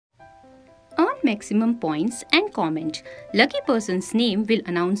Add maximum points and comment. Lucky person's name will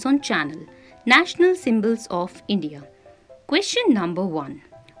announce on channel. National symbols of India. Question number 1.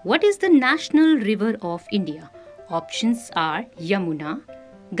 What is the national river of India? Options are Yamuna,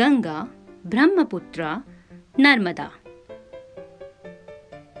 Ganga, Brahmaputra, Narmada.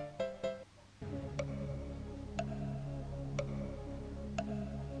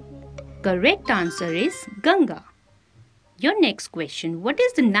 Correct answer is Ganga. Your next question. What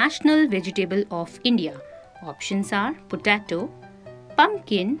is the national vegetable of India? Options are potato,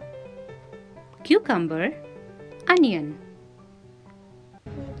 pumpkin, cucumber, onion.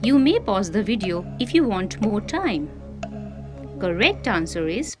 You may pause the video if you want more time. Correct answer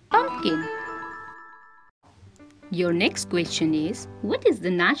is pumpkin. Your next question is, what is the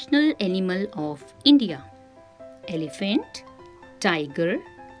national animal of India? Elephant, tiger,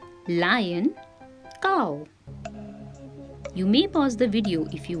 lion, cow. You may pause the video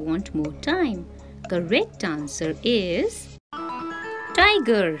if you want more time. Correct answer is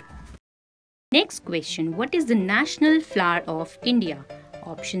tiger. Next question. What is the national flower of India?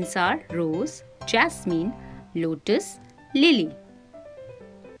 Options are rose, jasmine, lotus, lily.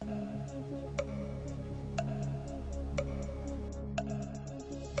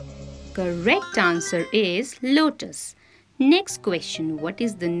 Correct answer is lotus. Next question. What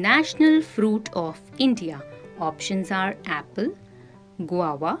is the national fruit of India? Options are apple,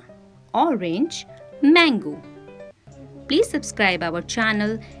 guava, orange, mango. Please subscribe our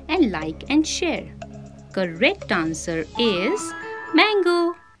channel and like and share. Correct answer is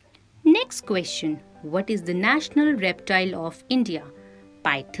mango. Next question. What is the national reptile of India?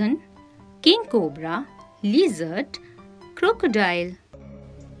 Python, king cobra, lizard, crocodile.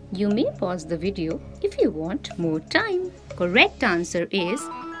 You may pause the video if you want more time. Correct answer is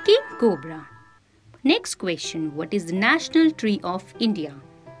king cobra. Next question. What is the national tree of India?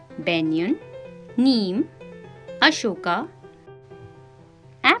 Banyan, neem, ashoka,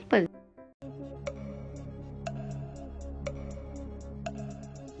 apple.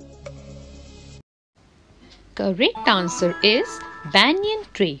 Correct answer is banyan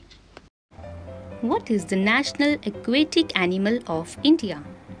tree. What is the national aquatic animal of India?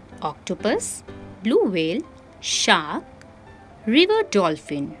 Octopus, blue whale, shark, river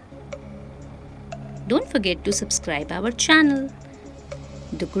dolphin. Don't forget to subscribe our channel.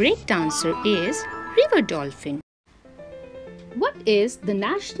 The correct answer is river dolphin. What is the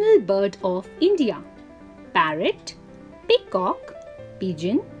national bird of India? Parrot, peacock,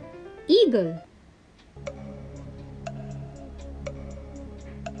 pigeon, eagle.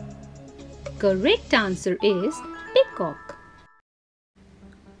 Correct answer is peacock.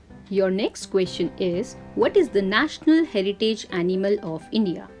 Your next question is, what is the national heritage animal of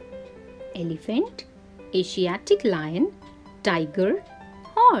India? Elephant, Asiatic lion, tiger,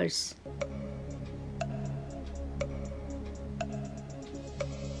 horse.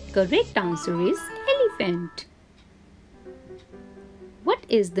 Correct answer is elephant. What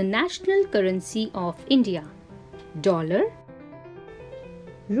is the national currency of India? Dollar,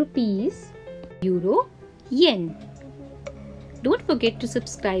 rupees, euro, yen. Don't forget to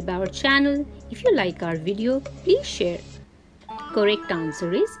subscribe our channel. If you like our video, please share. Correct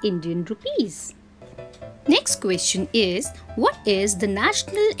answer is Indian rupees. Next question is, what is the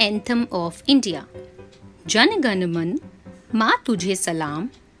national anthem of India? Jan Gan Man, Maa Tujhe Salam,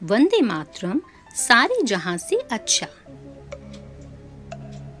 Vande Mataram, Sare Jahan Se Acha.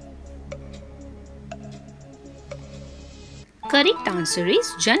 Correct answer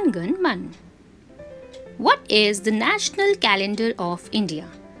is Jan Gan Man. What is the national calendar of India?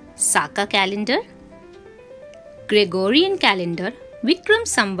 Saka calendar, Gregorian calendar, Vikram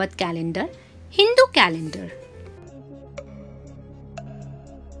Samvat calendar, Hindu calendar.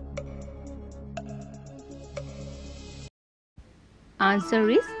 Answer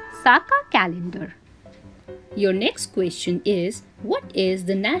is Saka calendar. Your next question is, what is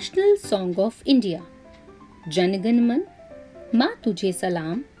the national song of India? Jan Gan Man, Maa Tujhe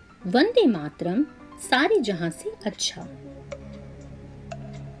Salam, Vande Mataram, Sare Jahan Se Acha.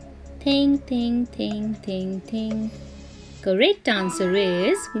 Think. Correct answer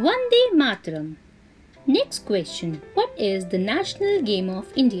is Vande Mataram. Next question. What is the national game of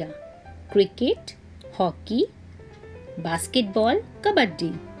India? Cricket, hockey, basketball,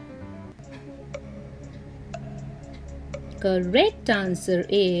 kabaddi. Correct answer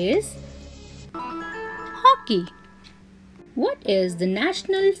is hockey. What is the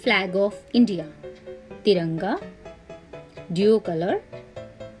national flag of India? Tiranga, duocolor,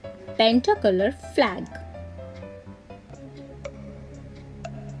 pentacolor flag.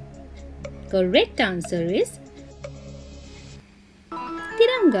 Correct answer is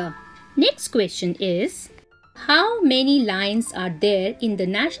Tiranga. Next question is, how many lions are there in the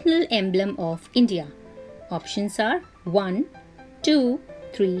national emblem of India? Options are 1, 2,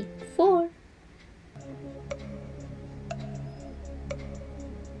 3, 4.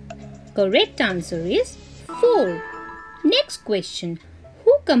 Correct answer is 4. Next question.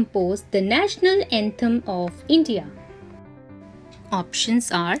 Who composed the national anthem of India?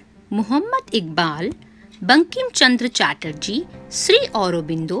 Options are Muhammad Iqbal, Bankim Chandra Chatterjee, Sri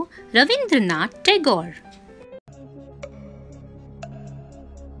Aurobindo, Ravindranath Tagore.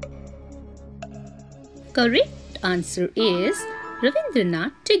 Correct answer is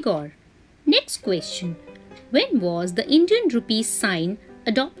Ravindranath Tagore. Next question. When was the Indian rupee sign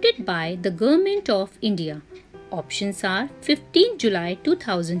adopted by the Government of India? Options are 15 July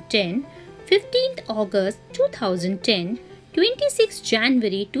 2010, 15th August 2010, 26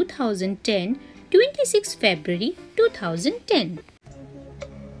 January 2010, 26 February 2010.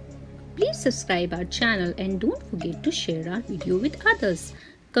 Please subscribe our channel and don't forget to share our video with others.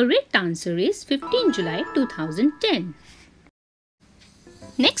 Correct answer is 15 July 2010.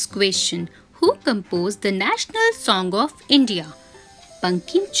 Next question. Who composed the National Song of India?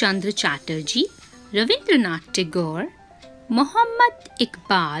 Bankim Chandra Chatterjee, Ravindranath Tagore, Muhammad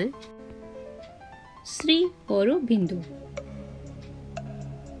Iqbal, Sri Aurobindo.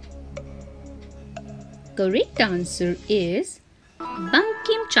 Correct answer is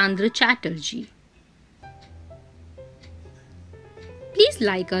Bankim Chandra Chatterjee. Please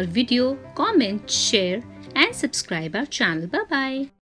like our video, comment, share and subscribe our channel. Bye-bye.